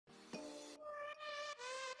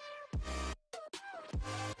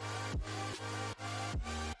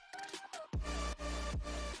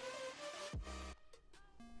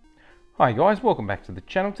Hi guys, welcome back to the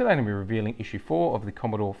channel. Today I'm going to be revealing issue 4 of the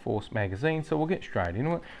Commodore Force Magazine, so we'll get straight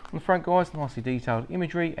into it. On the front guys, nicely detailed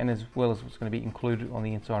imagery and as well as what's going to be included on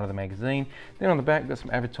the inside of the magazine. Then on the back, got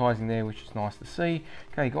some advertising there, which is nice to see.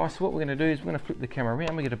 Okay guys, so what we're going to do is we're going to flip the camera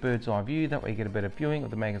around, we get a bird's eye view, that way you get a better viewing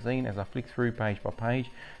of the magazine as I flick through page by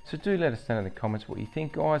page. So do let us know in the comments what you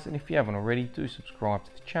think guys, and if you haven't already, do subscribe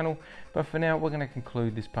to the channel. But for now, we're going to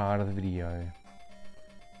conclude this part of the video.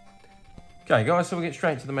 Okay guys, so we'll get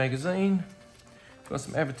straight to the magazine. Got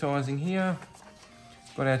some advertising here.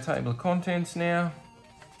 Got our table of contents now.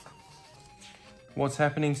 What's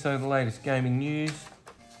happening, so the latest gaming news.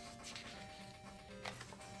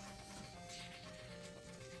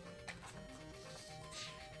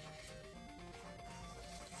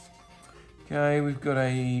 Okay, we've got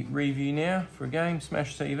a review now for a game,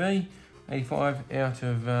 Smash TV, 85 out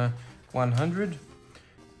of 100.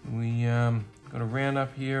 We got a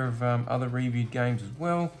roundup here of other reviewed games as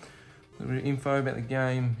well. A little bit of info about the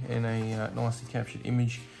game and a nicely captured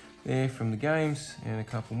image there from the games, and a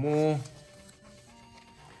couple more.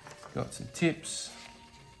 Got some tips.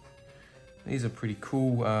 These are pretty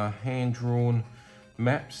cool hand-drawn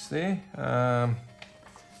maps there.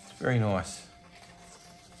 It's very nice.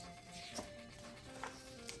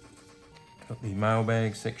 Got the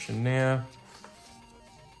mailbag section now.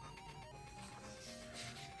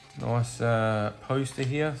 Nice poster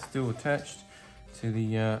here, still attached to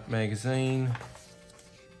the magazine.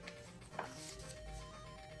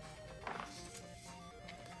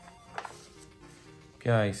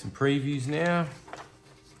 Okay, some previews now,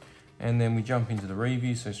 and then we jump into the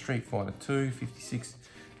review. So Street Fighter 2,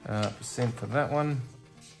 56% for that one.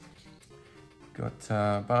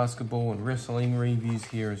 Got basketball and wrestling reviews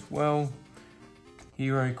here as well.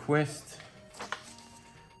 Hero Quest,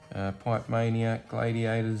 Pipe Maniac,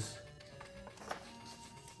 Gladiators.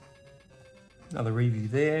 Another review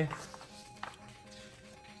there.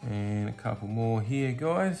 And a couple more here,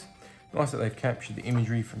 guys. Nice that they've captured the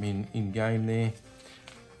imagery from in-game there.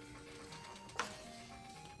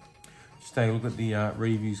 Just take a look at the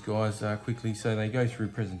reviews, guys, quickly. So they go through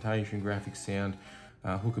presentation, graphics, sound,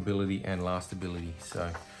 hookability, and lastability. So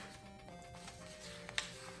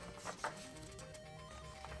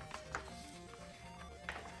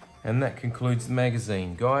and that concludes the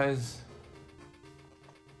magazine, guys.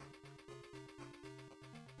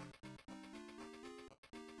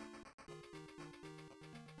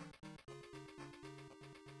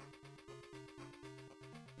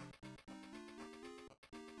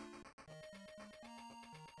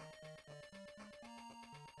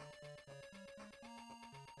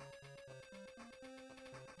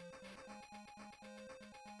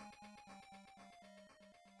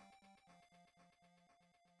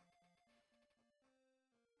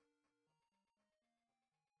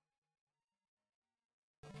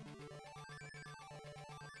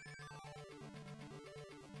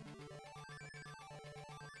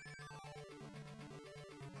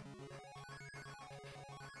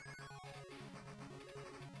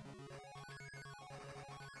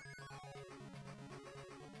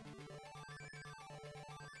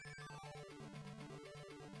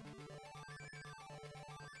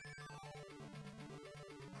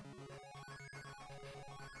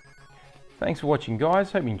 Thanks for watching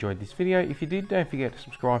guys, hope you enjoyed this video. If you did, don't forget to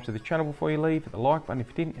subscribe to the channel before you leave, hit the like button. If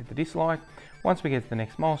you didn't, hit the dislike. Once we get to the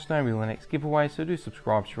next milestone, we'll do the next giveaway, so do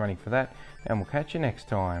subscribe to running for that, and we'll catch you next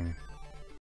time.